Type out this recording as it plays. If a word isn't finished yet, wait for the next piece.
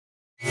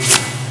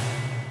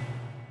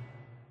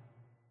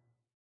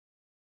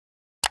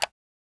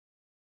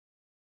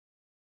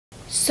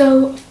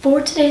So for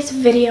today's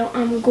video,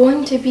 I'm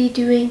going to be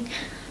doing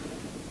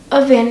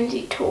a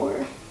vanity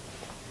tour.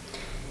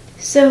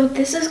 So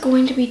this is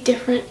going to be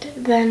different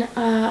than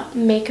a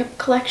makeup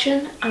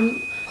collection. I'm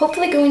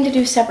hopefully going to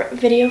do a separate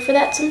video for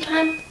that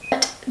sometime.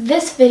 But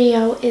this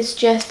video is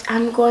just,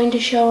 I'm going to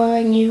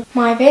showing you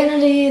my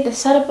vanity, the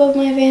setup of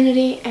my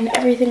vanity, and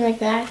everything like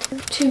that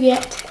to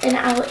get an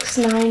Alex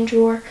 9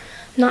 drawer.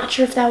 Not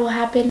sure if that will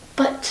happen,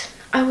 but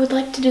I would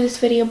like to do this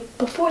video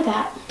before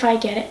that, if I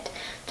get it,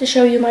 to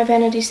show you my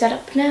vanity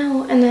setup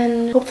now, and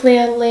then hopefully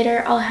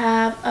later I'll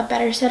have a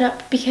better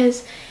setup,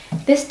 because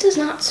this does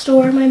not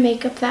store my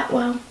makeup that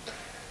well,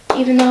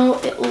 even though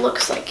it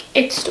looks like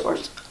it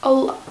stores a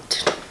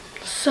lot.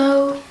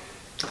 So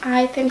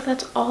I think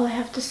that's all I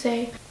have to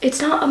say.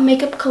 It's not a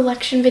makeup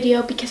collection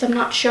video because I'm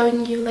not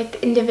showing you like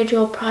the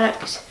individual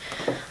products.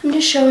 I'm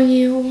just showing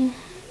you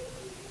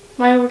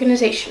my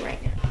organization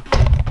right now.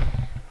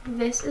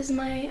 This is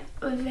my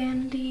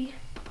vanity.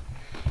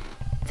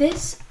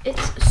 It's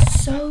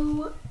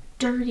so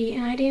dirty,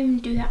 and I didn't even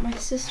do that. My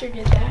sister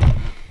did that,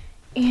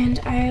 and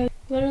I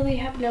literally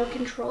have no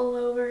control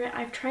over it.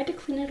 I've tried to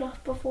clean it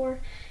off before,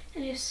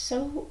 and it's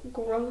so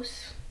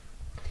gross.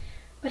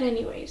 But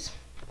anyways,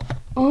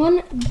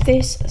 on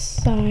this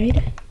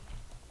side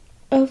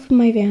of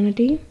my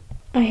vanity,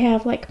 I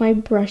have like my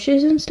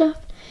brushes and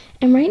stuff,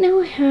 and right now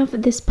I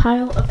have this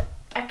pile of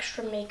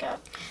extra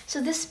makeup.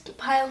 So this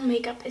pile of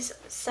makeup is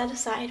set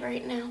aside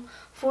right now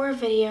for a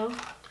video.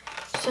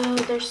 So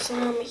there's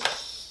some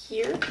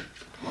here,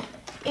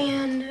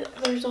 and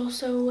there's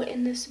also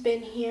in this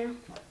bin here.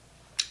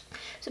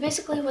 So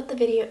basically what the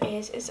video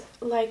is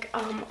like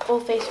full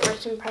face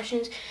first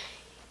impressions,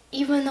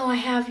 even though I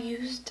have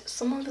used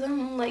some of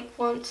them like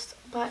once,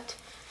 but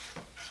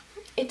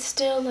it's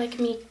still like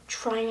me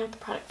trying out the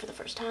product for the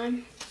first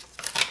time.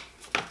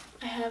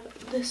 I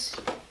have this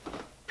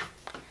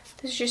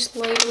is just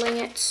labeling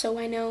it so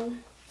I know,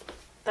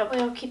 that way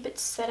I'll keep it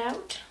set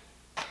out.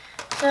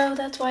 So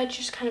that's why it's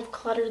just kind of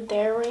cluttered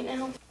there right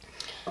now.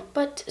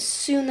 But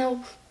soon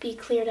they'll be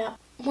cleared up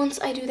once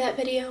I do that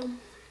video.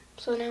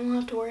 So now I won't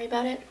have to worry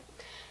about it.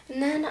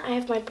 And then I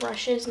have my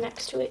brushes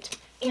next to it.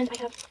 And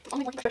I have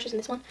only one brushes in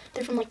this one.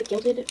 They're from like the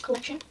Gilded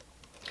collection.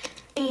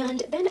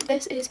 And then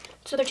this is,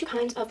 so there are two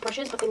kinds of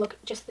brushes, but they look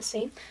just the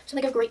same. So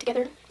they go great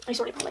together. I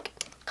sorted by like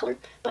color,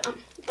 but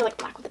they're like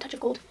black with a touch of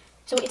gold.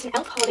 So it's an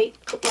Elf holiday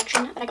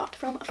collection that I got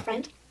from a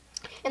friend.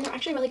 And they're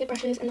actually really good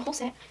brushes, and the whole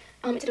set,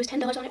 it said it was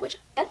 $10 on it, which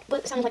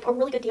that sounded like a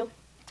really good deal.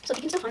 So if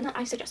you can still find that,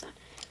 I suggest that.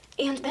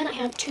 And then I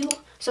have two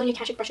Sonia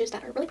Kashuk brushes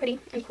that are really pretty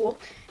and cool,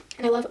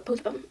 and I love both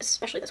of them,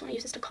 especially this one. I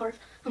use this to carve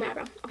on my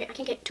eyebrow. Okay, I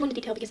can't get too into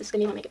detail because this is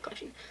going to be my makeup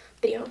collection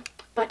video,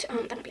 but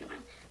that might be in a while.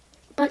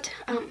 But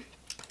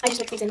I just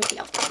mix these in with the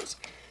Elf brushes.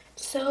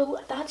 So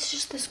that's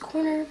just this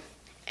corner,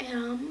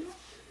 and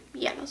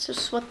yeah, that's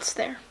just what's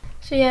there.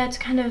 So yeah, it's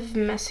kind of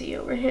messy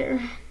over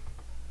here.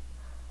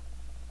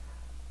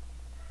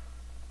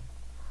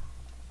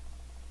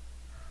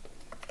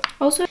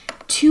 Also,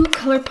 two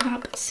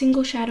ColourPop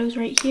single shadows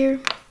right here.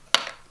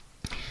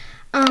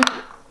 Oh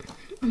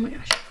my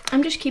gosh.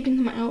 I'm just keeping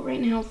them out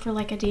right now for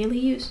like a daily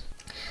use.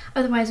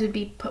 Otherwise, it would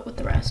be put with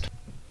the rest.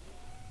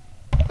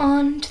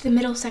 On to the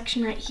middle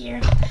section right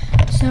here.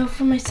 So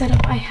for my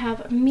setup, I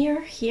have a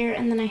mirror here,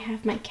 and then I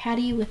have my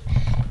caddy with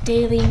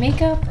daily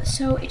makeup.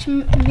 So it's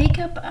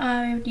makeup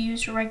I would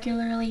use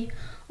regularly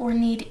or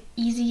need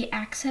easy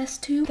access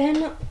to.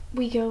 Then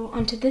we go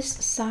onto this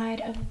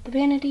side of the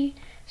vanity.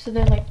 So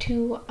they're like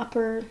two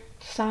upper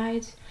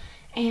sides,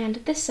 and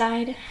this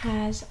side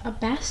has a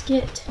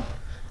basket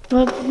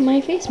of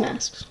my face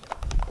masks.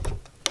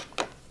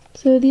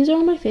 So these are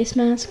all my face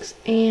masks,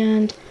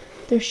 and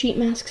there's sheet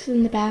masks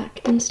in the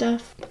back and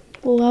stuff.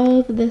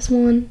 Love this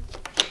one.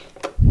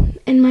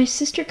 And my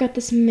sister got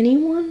this mini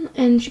one,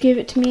 and she gave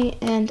it to me,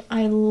 and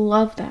I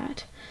love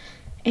that.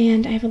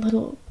 And I have a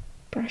little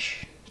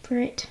brush for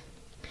it.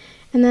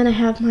 And then I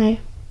have my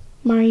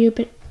Mario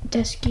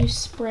Badescu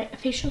spray,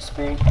 facial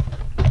spray.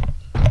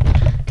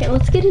 Okay,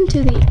 let's get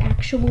into the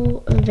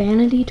actual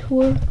vanity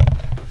tour,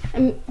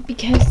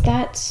 because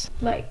that's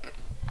like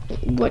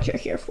what you're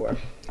here for.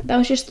 That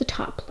was just the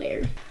top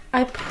layer.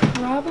 I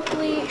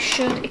probably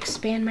should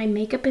expand my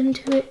makeup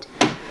into it,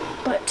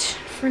 but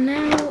for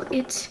now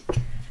it's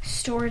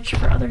storage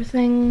for other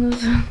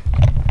things.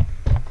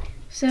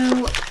 So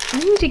I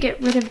need to get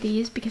rid of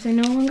these because I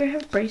no longer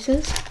have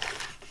braces,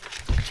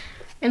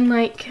 and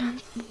like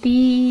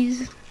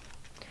these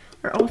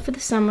are all for the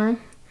summer.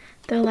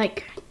 They're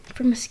like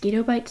for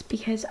mosquito bites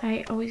because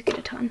I always get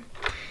a ton.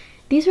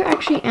 These are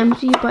actually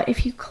empty, but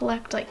if you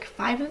collect like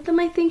 5 of them,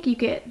 I think you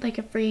get like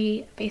a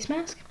free face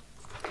mask.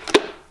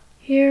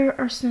 Here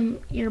are some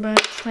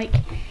earbuds. Like,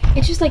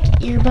 it's just like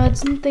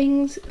earbuds and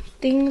things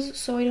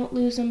so I don't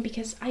lose them,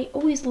 because I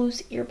always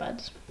lose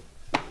earbuds.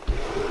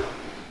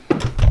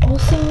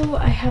 Also,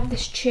 I have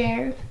this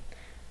chair.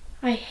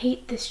 I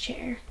hate this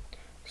chair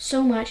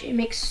so much. It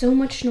makes so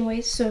much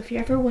noise. So if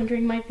you're ever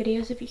wondering my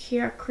videos, if you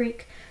hear a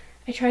creak,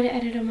 I try to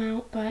edit them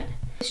out, but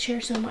this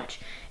chair so much.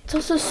 It's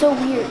also so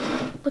weird.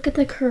 Look at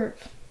the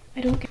curve.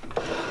 I don't get,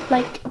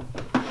 like,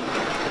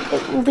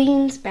 It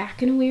leans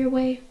back in a weird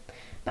way,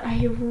 but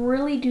I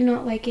really do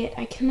not like it.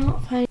 I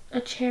cannot find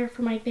a chair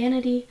for my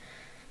vanity,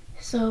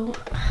 so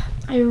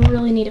I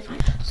really need to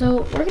find it.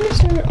 So we're gonna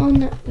start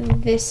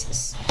on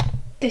this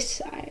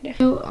side.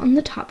 So on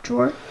the top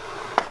drawer,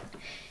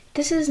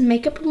 this is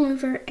makeup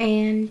remover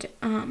and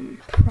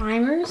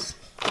primers.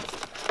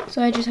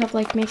 So I just have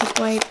like makeup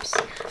wipes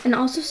and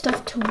also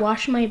stuff to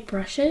wash my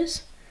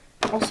brushes.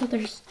 Also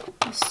there's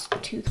this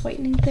tooth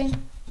whitening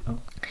thing. Oh.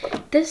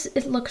 This,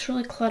 it looks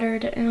really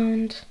cluttered,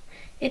 and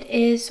it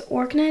is.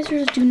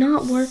 Organizers do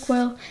not work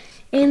well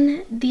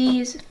in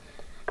these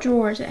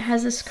drawers. It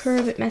has this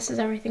curve, it messes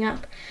everything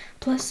up.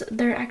 Plus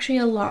they're actually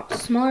a lot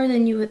smaller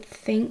than you would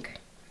think,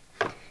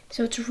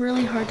 so it's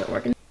really hard to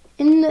organize.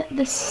 In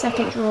the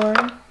second drawer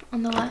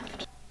on the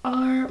left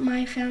are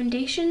my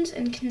foundations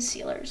and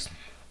concealers.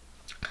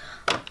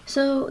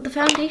 So the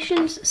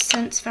foundations,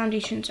 since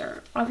foundations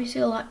are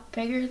obviously a lot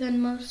bigger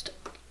than most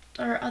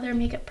or other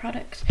makeup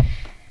products,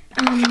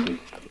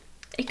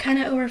 it kind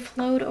of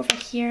overflowed over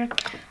here.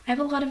 I have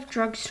a lot of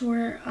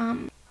drugstore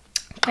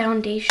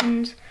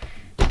foundations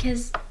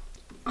because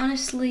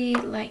honestly,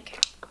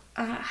 like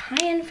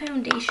high-end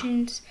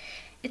foundations,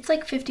 it's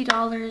like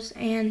 $50,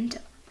 and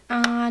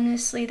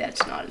honestly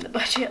that's not in the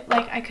budget.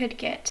 Like I could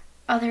get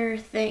other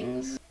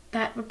things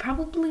that would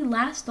probably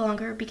last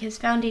longer because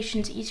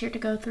foundation's easier to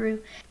go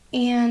through,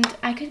 and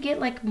I could get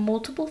like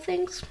multiple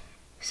things.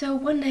 So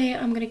one day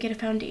I'm gonna get a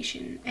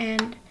foundation,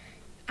 and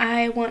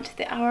I want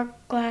the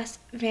Hourglass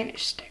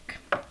Vanish Stick,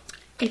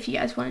 if you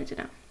guys wanted to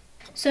know.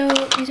 So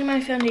these are my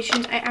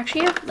foundations. I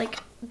actually have like,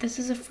 this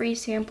is a free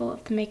sample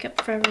of the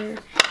Makeup Forever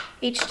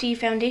HD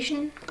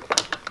foundation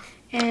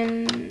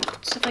and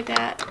stuff like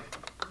that.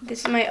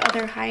 This is my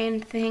other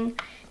high-end thing.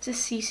 It's a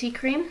CC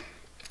cream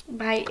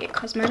by It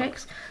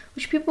Cosmetics,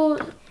 which people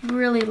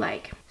really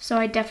like. So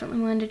I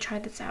definitely wanted to try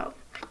this out.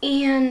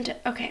 And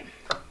okay,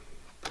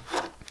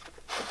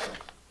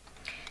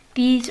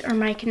 these are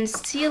my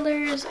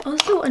concealers.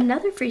 Also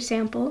another free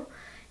sample.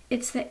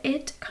 It's the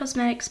It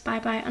Cosmetics Bye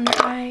Bye Under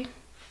Eye.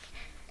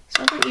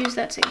 So I haven't used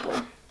that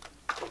sample.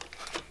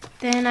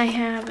 Then I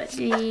have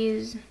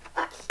these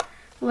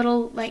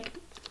little, like,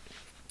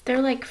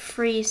 they're like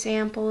free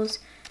samples.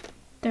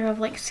 They're of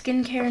like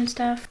skincare and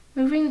stuff.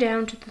 Moving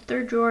down to the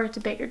third drawer, it's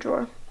a bigger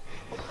drawer.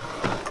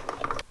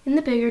 In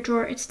the bigger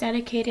drawer, it's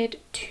dedicated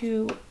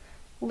to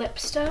lip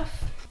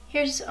stuff.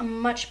 Here's a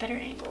much better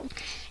angle.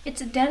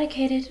 It's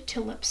dedicated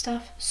to lip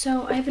stuff,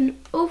 so I have an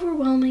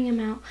overwhelming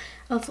amount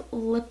of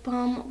lip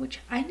balm, which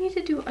I need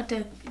to do a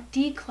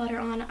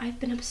declutter on. I've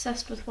been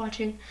obsessed with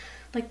watching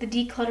like the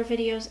declutter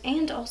videos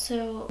and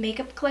also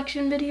makeup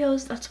collection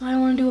videos. That's why I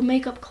want to do a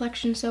makeup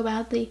collection so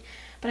badly,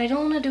 but I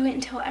don't want to do it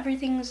until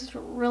everything's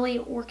really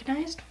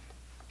organized.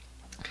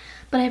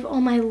 But I have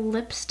all my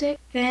lipstick.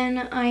 Then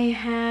I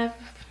have,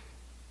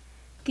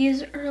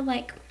 these are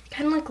like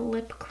kind of like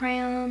lip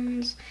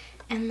crayons,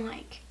 and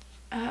like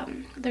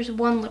there's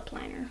one lip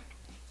liner.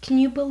 Can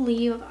you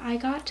believe I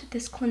got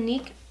this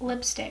Clinique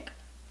lipstick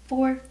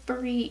for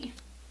free?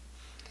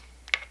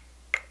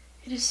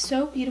 It is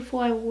so beautiful.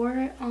 I wore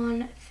it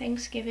on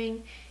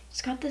Thanksgiving.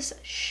 It's got this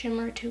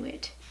shimmer to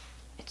it.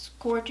 It's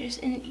gorgeous,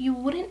 and you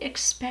wouldn't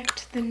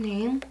expect the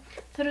name.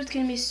 I thought it was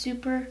gonna be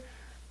super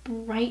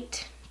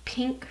bright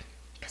pink,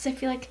 because I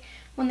feel like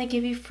when they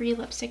give you free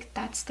lipstick,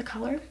 that's the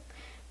color.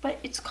 But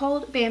it's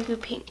called Bamboo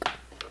Pink.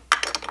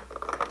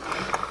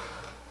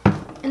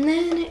 And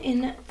then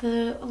in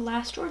the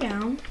last drawer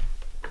down,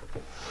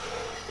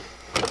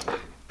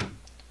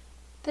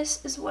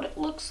 this is what it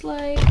looks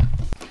like.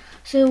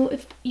 So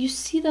if you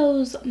see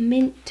those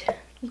mint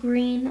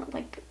green,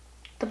 like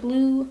the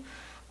blue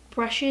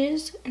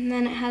brushes, and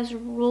then it has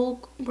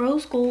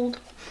rose gold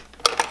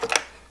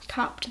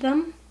top to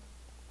them.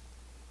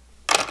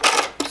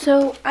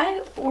 So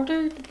I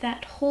ordered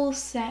that whole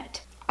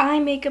set. Eye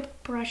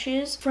makeup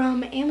brushes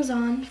from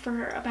Amazon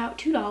for about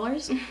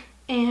 $2.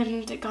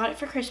 And got it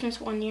for Christmas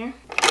one year.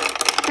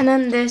 And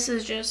then this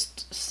is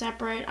just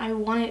separate. I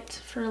want it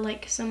for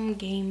like some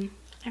game.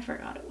 I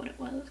forgot what it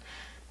was.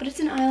 But it's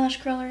an eyelash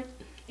curler.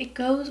 It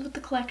goes with the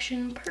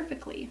collection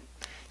perfectly.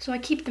 So I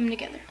keep them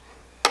together.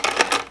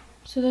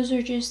 So those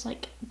are just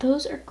like,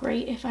 those are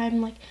great if I'm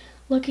like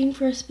looking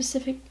for a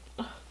specific,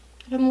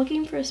 if I'm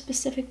looking for a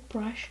specific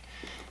brush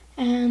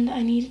and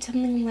I need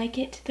something like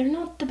it. They're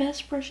not the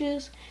best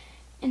brushes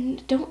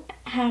and don't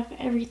have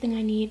everything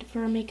I need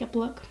for a makeup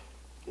look.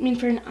 I mean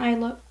for an eye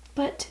look,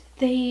 but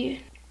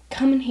they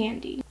come in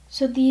handy.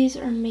 So these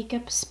are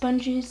makeup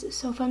sponges,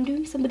 so if I'm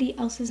doing somebody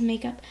else's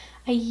makeup,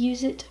 I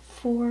use it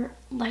for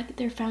like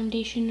their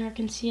foundation or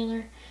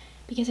concealer,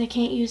 because I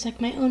can't use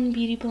like my own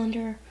beauty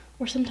blender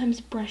or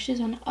sometimes brushes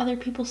on other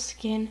people's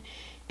skin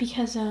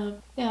because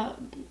of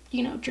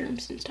you know,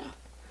 germs and stuff.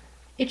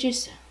 It's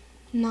just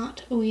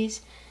not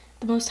always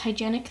the most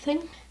hygienic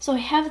thing. So I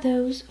have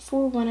those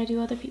for when I do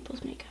other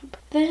people's makeup.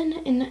 Then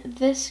in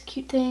this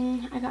cute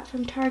thing I got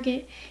from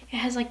Target, it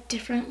has like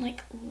different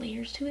like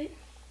layers to it.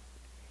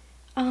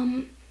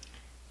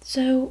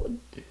 So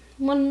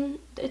one,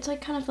 it's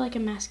like kind of like a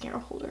mascara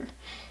holder.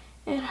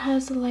 It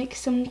has like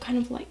some kind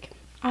of like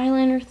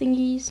eyeliner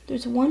thingies.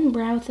 There's one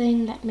brow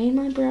thing that made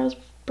my brows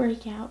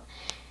break out.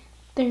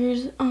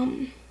 There's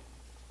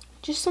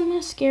just some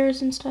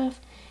mascaras and stuff,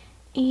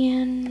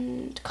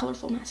 and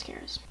colorful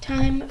mascaras.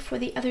 Time for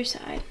the other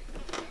side.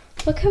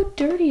 Look how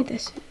dirty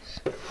this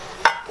is.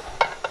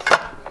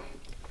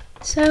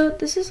 So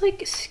this is like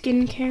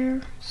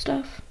skincare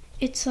stuff.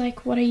 It's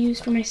like what I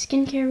use for my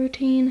skincare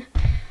routine.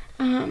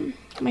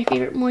 My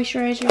favorite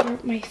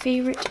moisturizer, my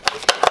favorite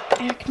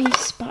acne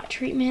spot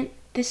treatment.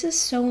 This is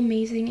so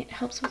amazing. It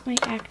helps with my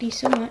acne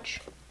so much.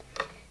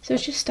 So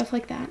it's just stuff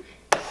like that.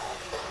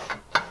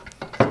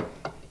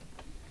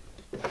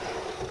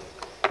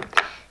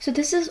 So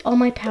this is all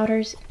my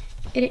powders.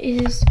 It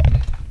is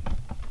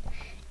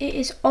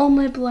all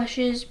my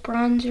blushes,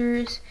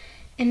 bronzers,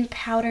 and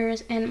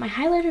powders, and my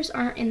highlighters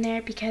aren't in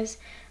there because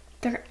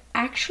they're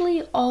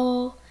actually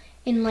all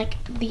in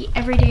like the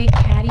everyday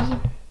caddy.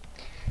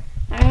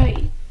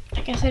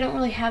 I guess I don't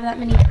really have that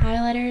many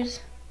highlighters.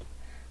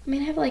 I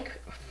mean, I have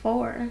like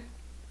 4.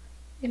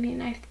 I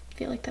mean, I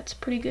feel like that's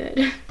pretty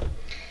good.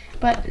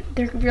 But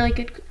they're really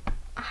good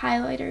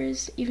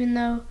highlighters, even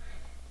though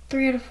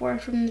 3 out of 4 are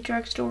from the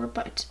drugstore,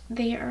 but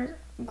they are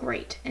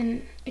great.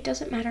 And it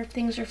doesn't matter if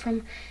things are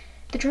from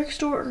the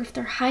drugstore or if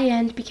they're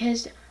high-end,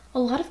 because a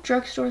lot of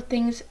drugstore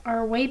things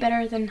are way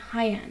better than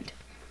high-end.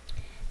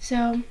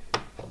 So,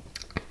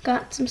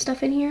 got some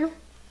stuff in here.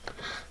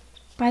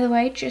 By the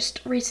way,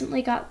 just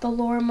recently got the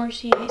Laura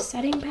Mercier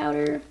setting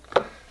powder.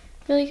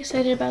 Really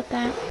excited about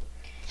that.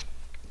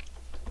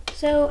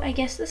 So, I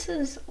guess this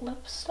is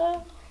lip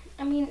stuff.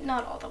 I mean,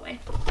 not all the way.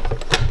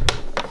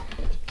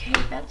 Okay,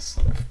 that's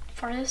the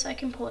farthest I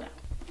can pull it out.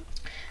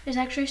 There's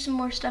actually some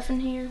more stuff in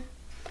here.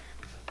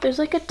 There's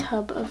like a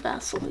tub of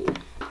Vaseline.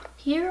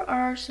 Here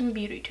are some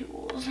beauty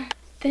tools.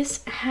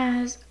 This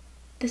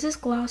is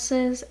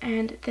glosses,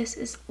 and this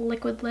is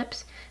liquid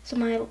lips. So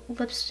my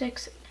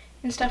lipsticks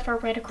and stuff are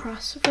right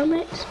across from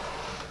it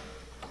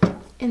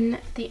in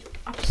the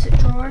opposite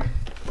drawer.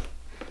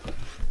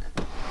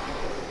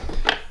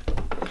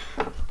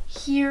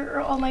 Here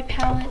are all my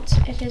palettes.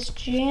 It is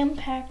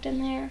jam-packed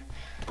in there.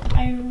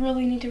 I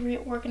really need to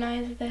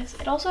reorganize this.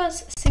 It also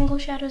has single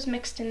shadows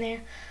mixed in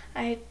there.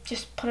 I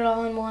just put it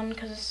all in one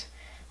because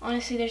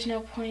honestly there's no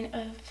point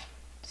of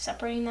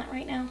separating that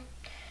right now.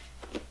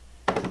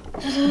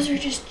 So those are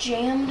just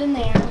jammed in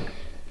there.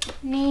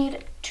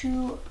 Need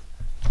to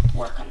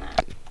work on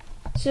that.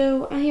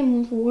 So I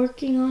am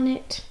working on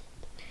it.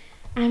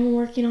 I'm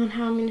working on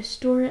how I'm going to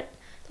store it.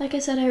 Like I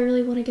said, I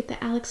really want to get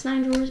the Alex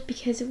 9 drawers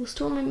because it will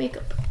store my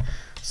makeup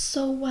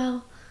so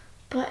well.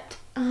 But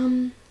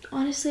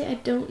honestly, I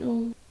don't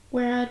know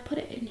where I'd put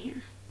it in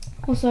here.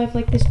 Also, I have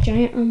like this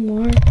giant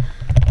armoire.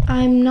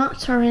 I'm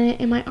not storing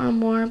it in my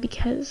armoire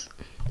because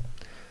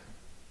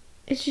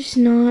it's just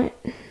not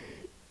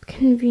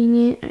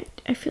convenient.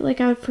 I feel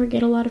like I would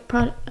forget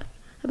about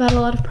a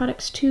lot of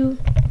products too.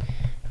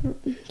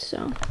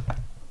 So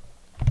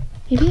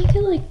maybe I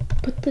could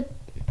like put the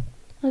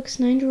Alex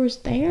 9 drawers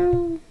there.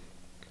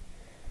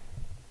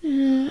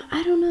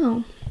 I don't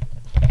know.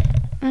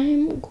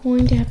 I'm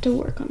going to have to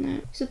work on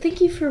that. So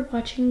thank you for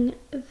watching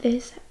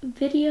this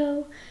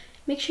video.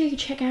 Make sure you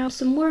check out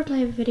some more of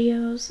my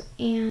videos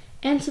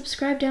and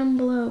subscribe down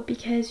below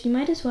because you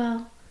might as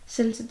well,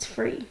 since it's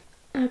free.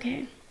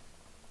 Okay.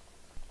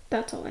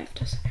 That's all I have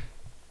to say.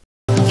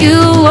 You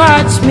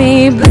watch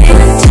me bleed.